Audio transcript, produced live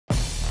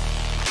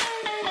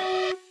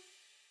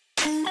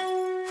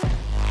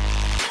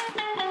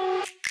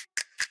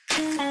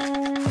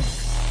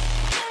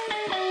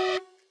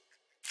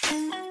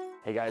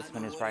Hey guys, my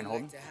name is Bryan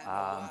Holden.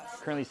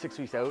 Currently 6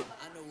 weeks out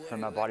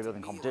from a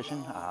bodybuilding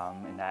competition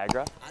in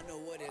Niagara.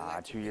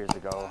 2 years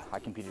ago, I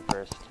competed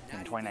first in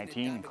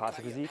 2019 in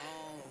classic physique,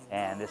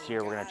 and this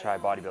year we're going to try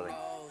bodybuilding.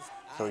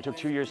 So we took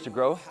 2 years to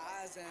grow,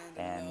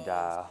 and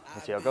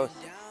we'll see how it goes.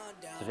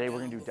 Today we're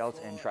going to do delts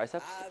and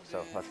triceps,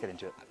 so let's get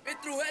into it. Been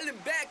through hell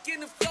and back in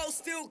the flow,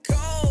 still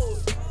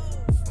cold.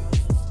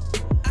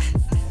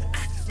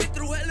 Been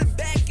through hell and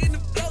back in the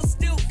flow,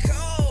 still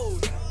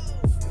cold.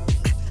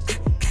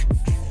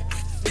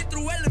 Been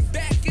through hell and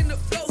back in the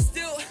flow,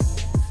 still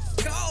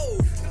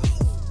cold.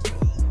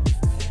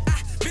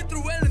 Been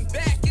through hell and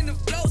back in the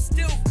flow,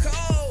 still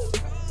cold.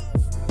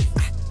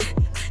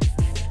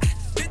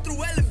 Been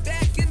through hell and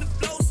back in the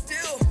flow,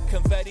 still.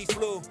 Confetti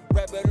flew,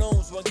 red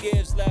balloons, 1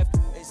 gives left.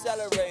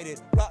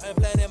 Accelerated, plotting,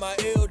 planning my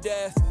ill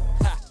death.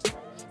 Ha!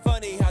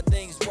 Funny how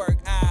things work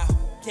out.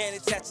 Can't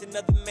attach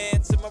another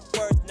man to my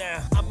worth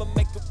now. I'ma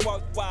make it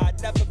worthwhile,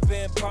 never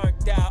been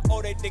burnt out.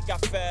 Oh, they think I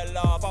fell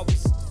off,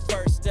 always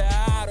first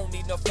out. I don't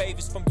need no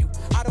favors from you,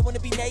 I don't wanna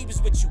be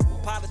neighbors with you.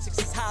 Politics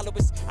is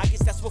hollowest, I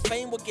guess that's what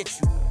fame will get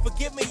you.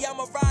 Forgive me, I'm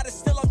a rider,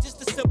 still I'm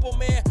just a simple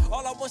man.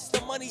 All I want's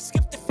the money,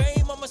 skip the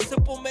fame, I'm a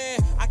simple man.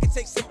 I can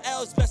take some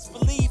L's, best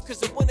believe,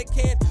 cause a winner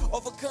can't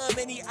overcome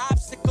any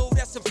obstacle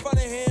that's in front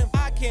of him.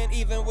 I can't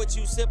even with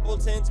you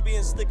simpletons,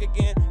 being slick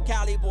again.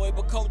 Cali boy,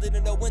 but colder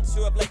than the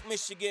winter of Lake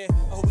Michigan.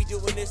 Oh, we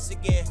doing this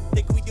again,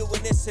 think we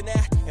doing this and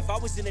that. If I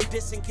was in a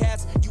dissing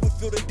cast, you would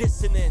feel the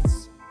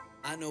dissonance.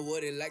 I know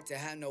what it like to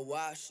have no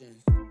washing.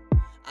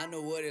 I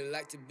know what it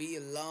like to be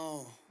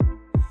alone.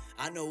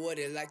 I know what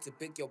it like to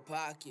pick your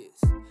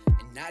pockets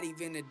and not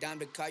even a dime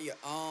to call your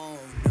own.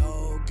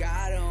 No,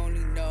 God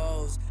only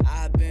knows.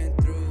 I've been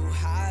through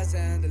highs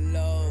and the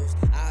lows.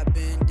 I've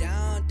been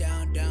down,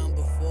 down, down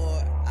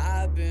before.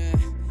 I've been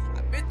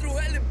through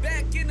hell and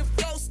back in the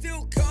flow,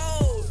 still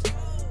cold.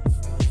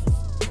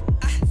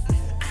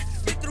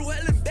 Been through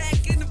hell and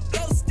back in the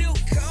flow, still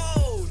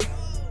cold.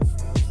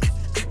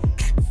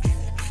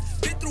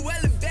 Been through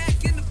hell and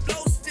back in the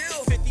flow,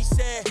 still. 50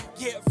 said,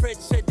 get rich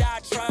or die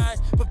trying,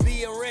 but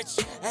being rich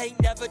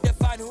ain't never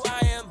define who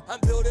I am. I'm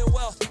building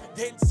wealth,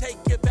 then take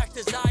it back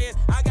to Zion.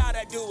 I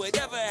gotta do it,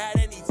 never had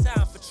any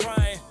time for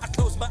trying. I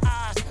close my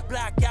eyes,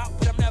 black out,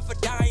 but I'm never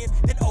dying.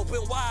 Then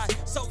open wide,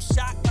 so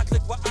shocked, like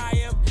look where I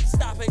am.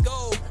 Stop and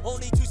go,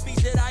 only 2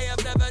 speeds that I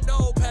have never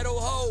known. Pedal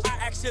ho, I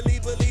actually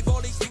believe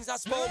all these things I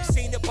spoke.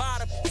 Seen the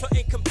bottom, so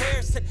in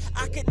comparison,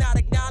 I could not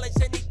acknowledge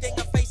anything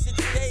I'm facing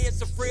today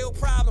is a real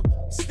problem.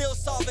 Still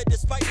solve it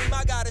despite me,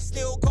 my God is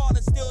still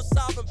calling, still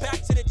solving.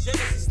 Back to the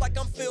Genesis like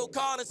I'm Phil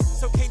Collins.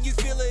 So can you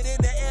feel it in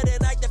the air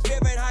tonight? The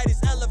Fahrenheit is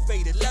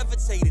elevated,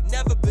 levitated,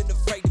 never been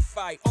afraid to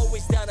fight.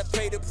 Always down to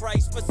pay the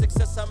price for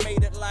success. I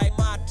made it like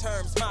my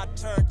terms, my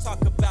turn.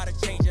 Talk about a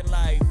changing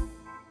life.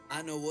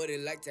 I know what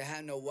it like to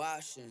have no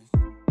washing.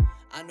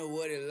 I know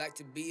what it like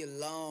to be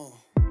alone.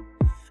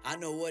 I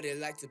know what it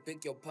like to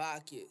pick your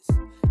pockets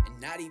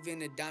and not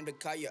even a dime to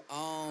call your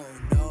own.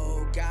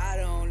 No, God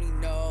only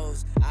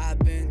knows. I've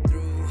been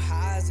through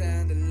highs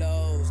and the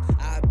lows.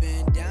 I've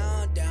been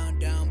down, down,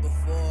 down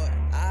before.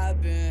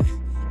 I've been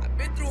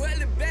through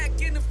hell and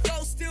back in the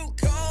flow, still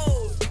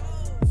cold.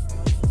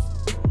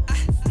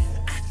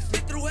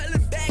 Been through hell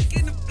and back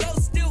in the flow,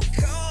 still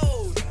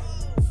cold.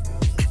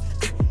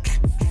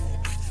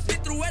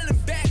 Been through hell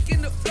and back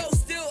in the flow,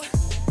 still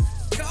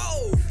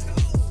cold.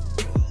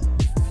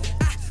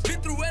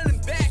 Been through hell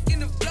and back in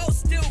the flow,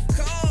 still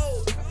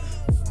cold.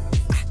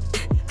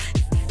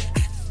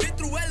 Been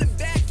through hell and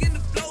back in the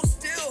flow,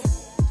 still.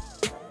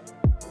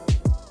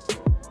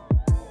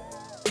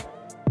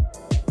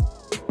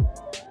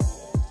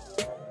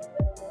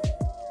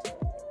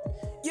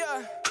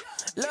 Yeah,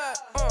 look,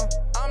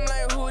 I'm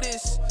like, who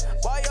this?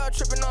 Why y'all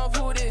tripping off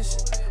who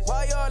this?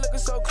 Why y'all looking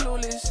so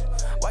clueless?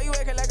 Why you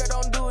acting like I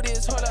don't do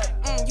this? Hold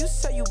up, you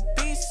say you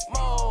beast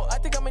mode. I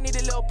think I'ma need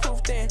a little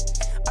proof then.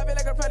 I feel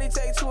like I'll probably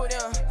take 2 of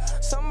them.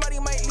 Somebody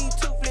might leave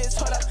toothless.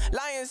 Hold up,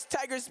 lions,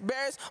 tigers,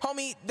 bears,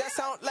 homie, that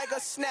sound like a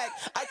snack.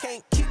 I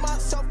can't keep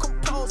myself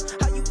composed.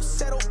 How you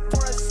settle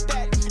for a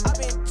stack? I've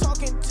been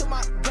talking to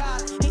my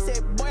guy. He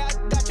said, boy, I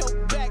got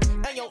your back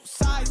and your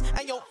size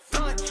and your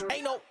front.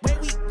 Ain't no way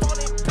we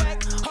falling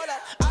back. Hold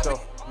up. So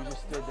we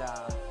just did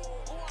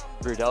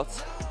rear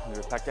delts, we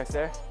were pec decks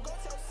there.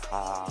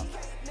 So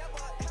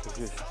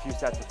we did a few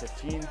sets of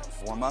 15,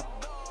 warm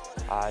up.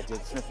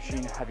 Did Smith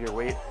machine, heavier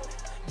weight,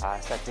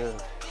 set to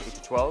 8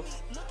 to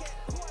 12.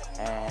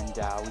 And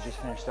we just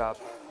finished up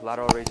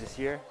lateral raises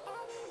here.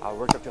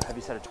 Worked up to a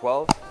heavy set of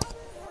 12,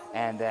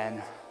 and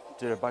then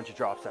did a bunch of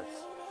drop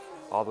sets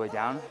all the way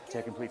down to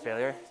a complete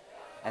failure.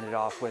 Ended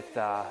off with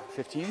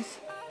 15s.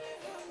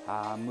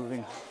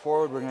 Moving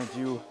forward, we're gonna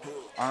do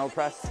Arnold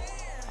press,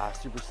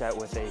 superset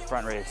with a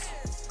front raise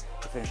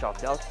to finish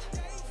off delts,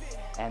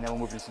 and then we'll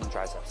move into some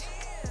triceps.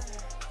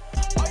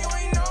 Oh,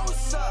 you ain't know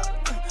what's up.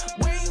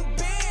 Where you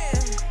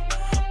been?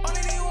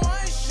 Only need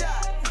 1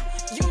 shot.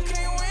 You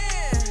can't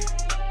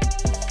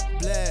win.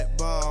 Black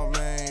ball,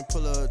 man.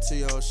 Pull up to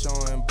your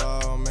show and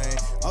ball, man.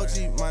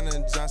 OG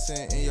Minor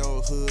Johnson in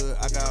your hood,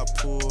 I got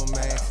pull,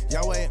 man.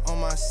 Yahweh on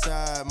my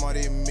side,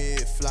 Marty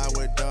mid, fly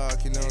with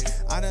dark, you know.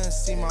 I done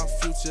see my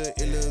future,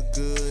 it look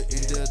good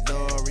in the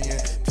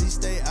DeLorean. Please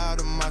stay out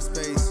of my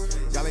space.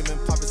 Y'all ain't been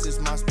poppin' since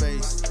my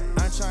space.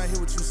 I ain't tryna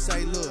hear what you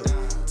say, look.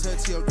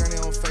 Touch your granny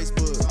on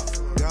Facebook.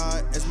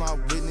 God as my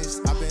witness,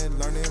 I've been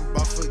learning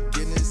about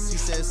forgiveness. He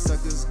said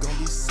suckers gon'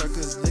 be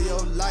suckers. Live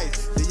your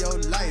life, live your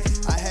life.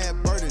 I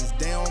had burdens,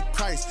 they on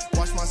Christ.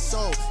 Watch my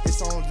soul,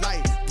 it's on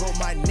light. Broke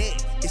my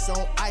neck, it's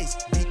on ice.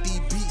 Beat these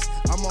beats,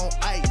 I'm on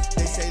ice.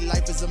 They say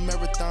life is a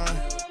marathon.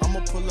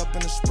 I'ma pull up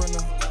in a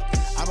sprinter.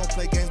 I don't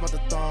play games about the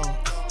thong.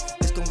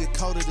 It's gon' get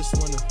colder this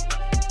winter.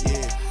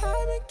 Yeah.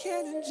 I've been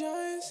killing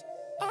giants.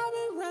 I've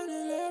been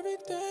running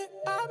everything.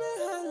 I've been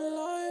hunting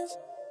lions.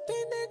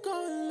 Think they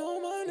gon' know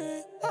my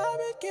name. I've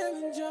been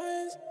killing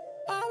giants.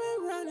 I've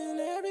been running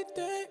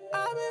everything.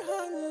 I've been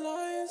hunting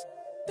lions.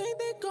 Think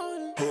they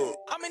gon'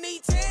 I'm in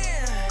E10.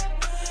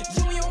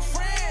 You and your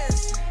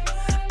friends.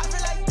 I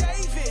feel like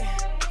David.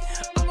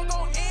 I'ma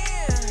go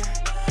in.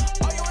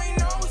 Oh, you ain't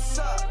know what's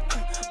up.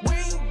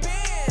 Where you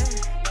been?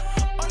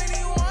 Only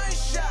need one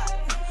shot.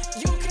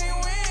 You can't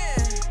win.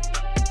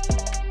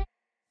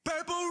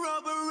 Purple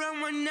rubber around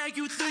my neck.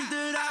 You think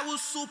that I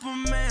was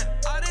Superman?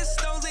 All the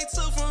stones they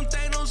took from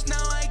Thanos.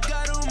 Now I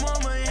got them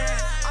on my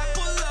hand. I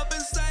pull up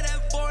inside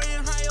that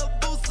foreign higher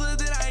booster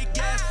that I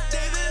get.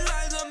 David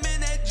lines, I'm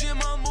in that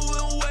gym. I'm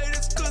moving weight.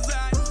 It's cause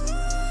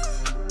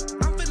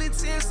I'm feeling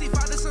tipsy.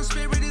 Father, some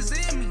spirit is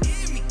in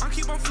me. I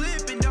keep on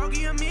flipping,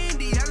 doggy, I'm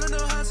indie. I learned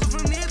the hustle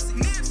from Nipsey.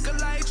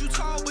 Goliath, you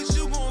tall, but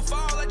you gon'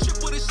 fall. I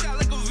trip with a shot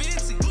like a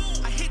Vinci.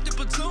 I hit the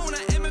platoon,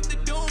 I MF the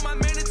doom. I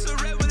made it to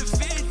red with a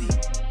 50.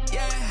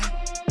 Yeah,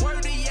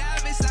 word to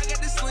Yavis, I got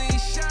the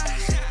slingshot.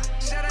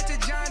 Shout out to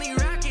Johnny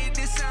Rocket,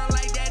 this sound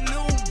like that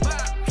new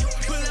bop.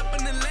 Pull up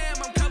in the lamb,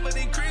 I'm covered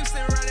in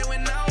crimson, riding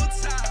with no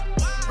top.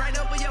 Right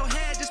over your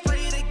head, just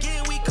play it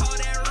again, we call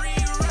that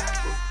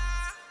re-rock.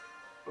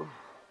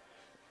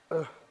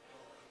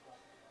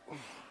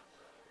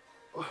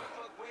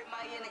 With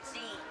my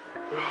energy,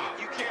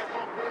 you can't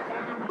fuck with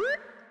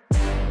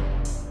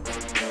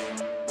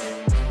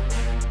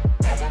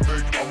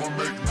I'ma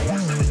make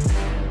noise.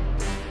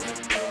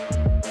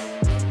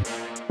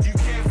 You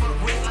can't fuck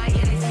with my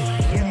energy.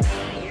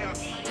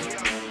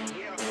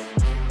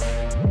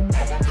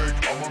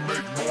 I'ma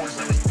make noise.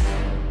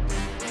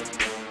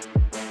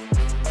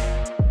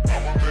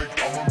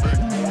 I'ma make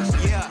noise.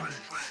 Yeah.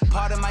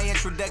 Part of my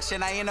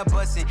introduction, I end up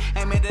busting.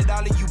 Aiming at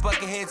all of you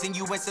bucketheads and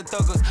you Winston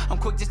thuggers. I'm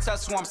quick to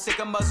touch, so I'm sick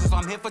of muscles.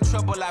 I'm here for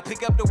trouble. I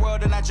pick up the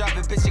world and I drop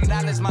it. Bitch,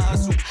 acknowledge my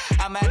hustle.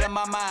 I'm out of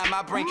my mind,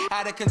 my brain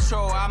out of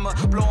control. I'ma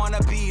blow on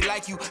a beat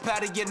like you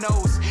powder your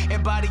nose.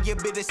 Embody your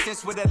bitter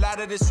sense with a lot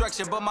of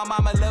destruction. But my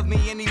mama love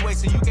me anyway,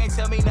 so you can't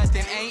tell me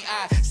nothing. Ain't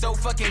I so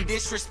fucking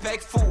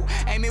disrespectful?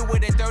 Aiming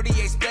with a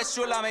 38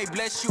 special, I may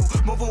bless you.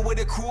 Moving with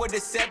a crew of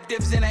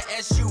deceptives in an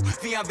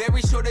SUV. I'm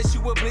very sure that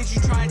you will bleed.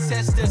 You try and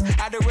test us.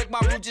 I direct my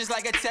route just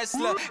like a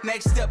Tesla.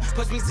 Next up,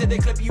 push me to the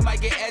clip, you might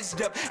get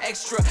edged up.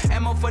 Extra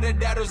ammo for the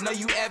doubters, know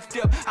you effed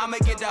up. I'ma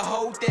get the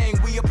whole thing,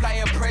 we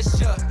applying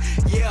pressure.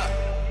 Yeah,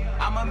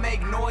 I'ma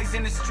make noise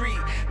in the street.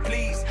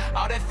 Please,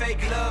 all that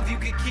fake love you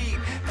can keep.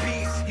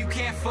 Peace, you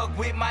can't fuck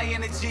with my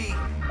energy.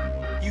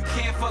 You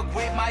can't fuck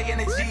with my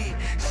energy.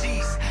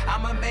 Sheesh,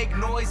 I'ma make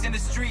noise in the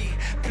street.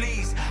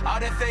 Please, all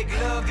that fake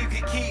love you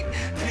can keep.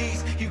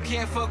 Please, you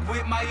can't fuck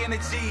with my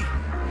energy.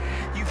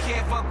 You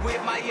can't fuck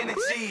with my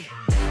energy.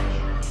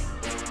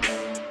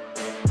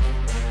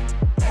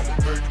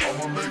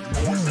 I'ma make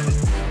noise.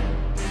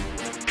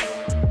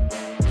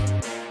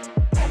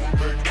 I'ma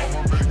make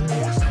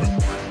noise.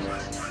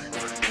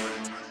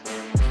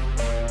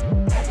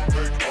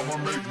 I'ma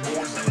make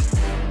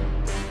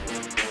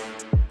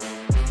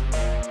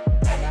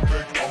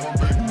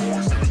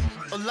noise.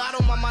 A lot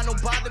on my mind,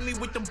 don't bother me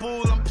with the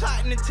bull. I'm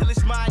plotting until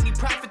it's mine. Need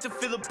profit to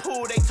fill a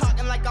pool. They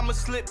talking like I'm a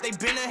slip. They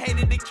been and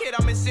hated the kid.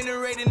 I'm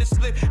incinerating the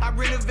split. I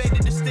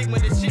renovated the stigma.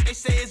 The shit they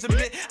say is a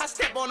myth. I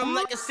step on them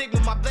like a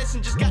sigma. My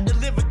blessing just got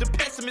delivered. The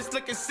pessimist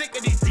looking sick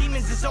of these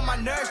demons. Is on my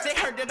nerves. They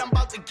heard that I'm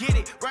about to get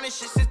it. Running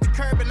shit since the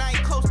curb and I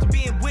ain't close to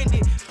being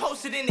winded.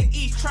 Posted in the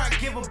east, trying to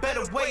give a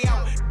better way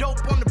out.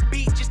 Dope on the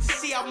beat just to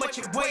see how much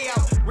it weigh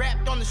out.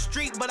 Rapped on the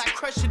street, but I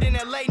crush it in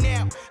LA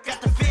now.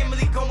 Got the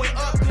family going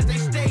up cause they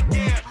stayed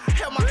down.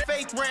 Held my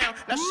faith round,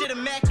 now shit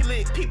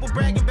immaculate. People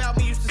bragging about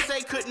me, used to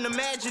say couldn't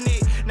imagine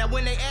it. Now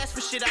when they ask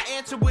for shit, I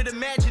answer with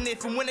imagine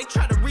if. And when they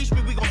try to reach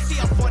me, we gon' see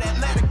how far that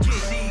ladder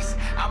get. Jeez,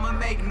 I'ma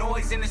make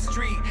noise in the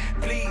street.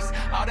 Please,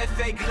 all that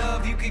fake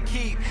love you can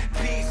keep.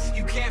 Peace,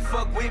 you can't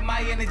fuck with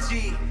my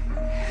energy.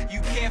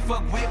 You can't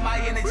fuck with my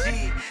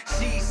energy.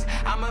 Jeez,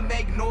 I'ma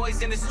make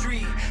noise in the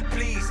street.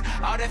 Please,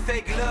 all that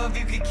fake love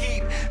you can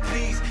keep.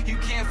 Please, you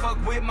can't fuck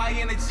with my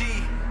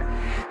energy.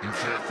 You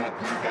can't fuck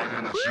with my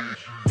energy.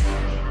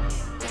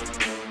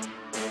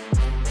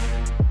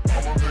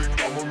 I'ma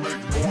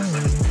make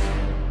noise.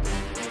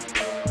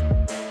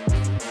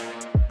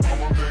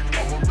 I'ma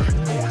make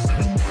noise.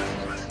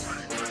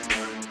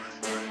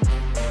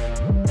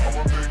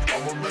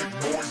 I'ma make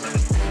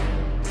noise.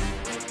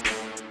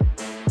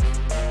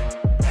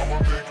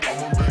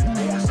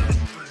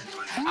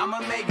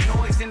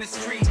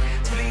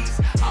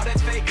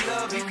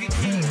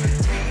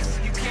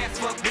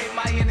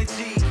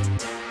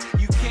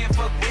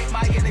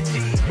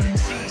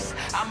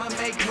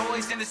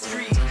 boys in the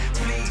street.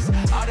 Please,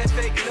 all that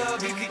fake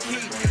love you can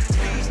keep.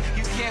 Please,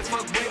 you can't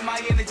fuck with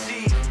my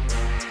energy.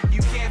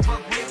 You can't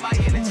fuck with my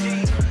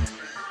energy.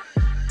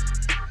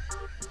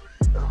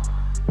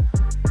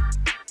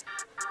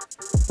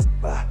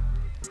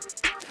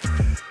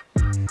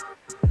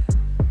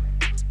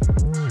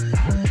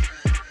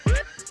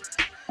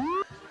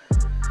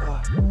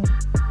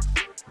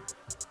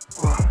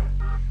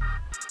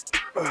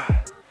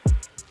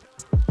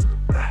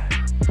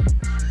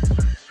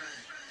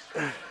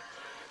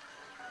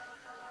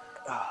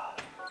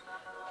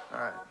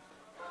 Alright.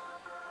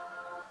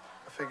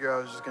 I figure I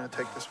was just gonna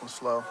take this one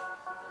slow.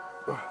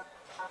 You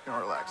know,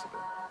 relax a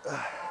bit.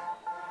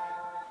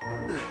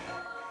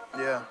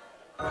 Yeah.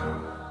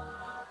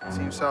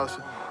 Team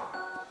Salsa.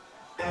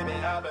 Baby,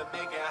 I've been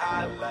making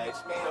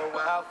highlights, made a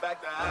wild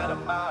factor out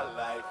of my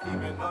life.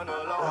 Even on the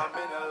low, I'm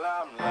in the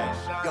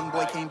limelight. Young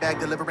boy came back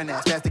delivering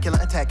ass. Fast to kill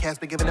an attack, has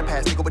been given a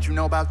pass. Nigga, what you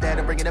know about that?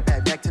 And bringing it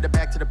back to the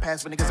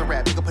past. When niggas a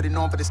rap, nigga put it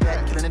on for the stat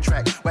and killing the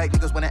track. Whack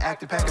niggas wanna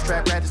act and pack a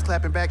trap. Rat is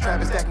clapping back,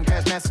 trapping, stacking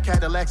cash, massive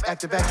Cadillacs,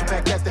 active action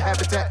pack, that's the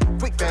habitat.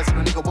 Quick, fast,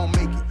 and a nigga won't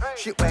make it.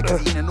 Shit whack, cause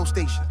he ain't in no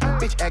station.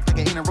 Bitch act like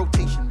ain't in a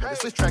rotation. But the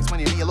switch tracks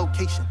when in a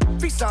location.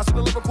 Freestyles for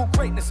the lyrical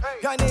greatness.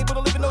 Y'all ain't able to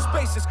live in no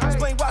spaces.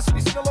 Explain why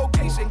cities in the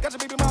location. Got your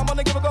baby mom on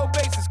the give a go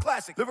basis.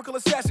 Classic, lyrical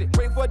assassin.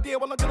 Wait for a deal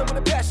while I'm killing with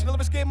a passion.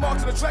 Deliver skin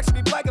marks on the track. Should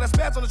be black and I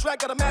spaz on the track.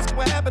 Got a mask.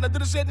 What happened? I do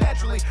the shit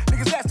naturally.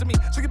 Niggas after me,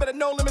 so you better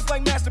know limits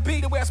like Master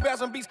P. The way I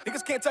spaz on beats.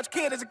 Niggas can't touch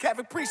kid as a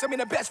Catholic priest. I mean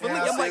the best for me.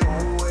 I'm like,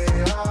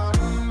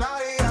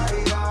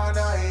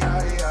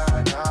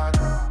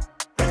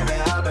 Baby,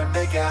 I've been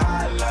making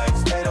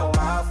highlights, made a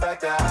wild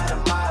factor out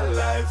of my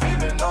life.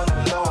 Even on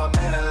the low, I'm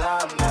in the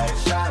limelight,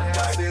 shining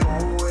like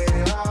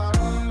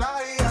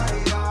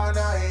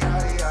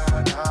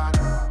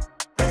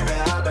Baby,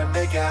 I've been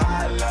making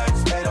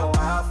highlights, made a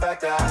wild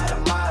factor out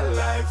of my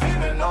life.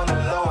 Even on the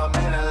low, I'm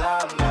in the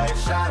limelight,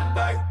 shining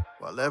like.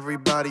 While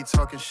everybody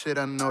talking shit,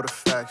 I know the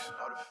facts.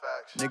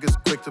 Niggas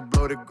quick to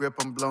blow the grip,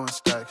 I'm blowing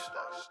stacks.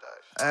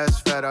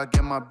 Ass fat, I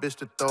get my bitch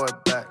to throw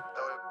it back.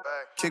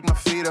 Kick my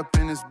feet up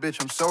in this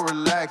bitch, I'm so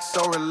relaxed,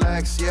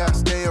 yeah, I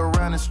stay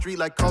around the street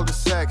like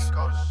cul-de-sacs.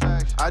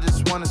 I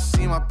just wanna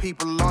see my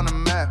people on the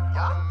map.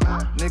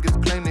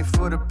 Niggas claim they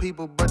for the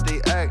people, but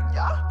they act.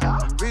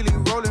 I'm really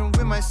rolling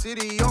with my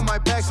city on my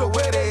back, so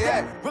where they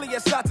at? really a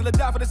shot till I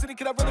die for the city.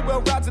 Could I really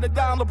well ride to the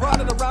dime?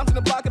 LeBron in the rhymes in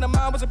the block in the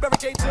mind was a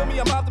barricade to me.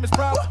 I'm Optimus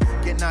Prime.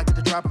 Get knocked at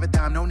the drop of a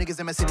dime. No niggas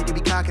in my city, they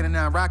be cocking and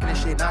I'm rocking and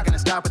shit. Not gonna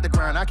stop at the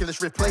grind.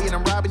 Oculus Rift playing,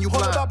 I'm robbing you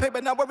Hold blind. about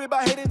paper, not worry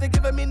about haters. They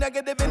giving me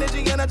negative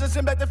energy, and I just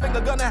send back the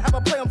finger. Gonna have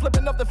a play, I'm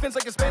flipping off the fence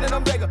like a Spain and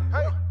I'm Vega.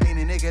 Ain't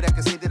a nigga that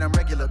can say that I'm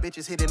regular.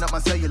 Bitches hitting up my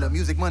cellular,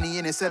 music, money,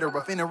 and etc.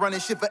 Finna running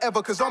shit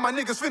forever, cause all my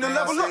niggas finna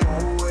level up.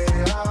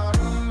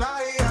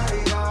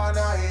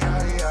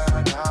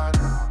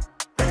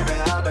 Baby,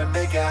 I've been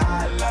making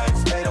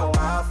highlights, made a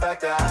wild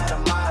factor out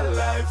of my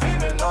life.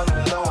 Even on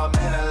the low, I'm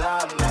in the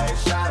limelight,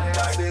 shining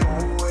like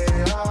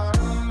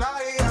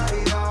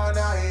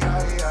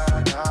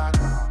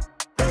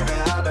Baby,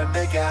 I've been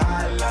making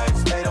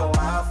highlights, made a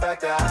wild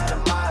factor out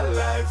of my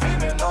life.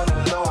 Even on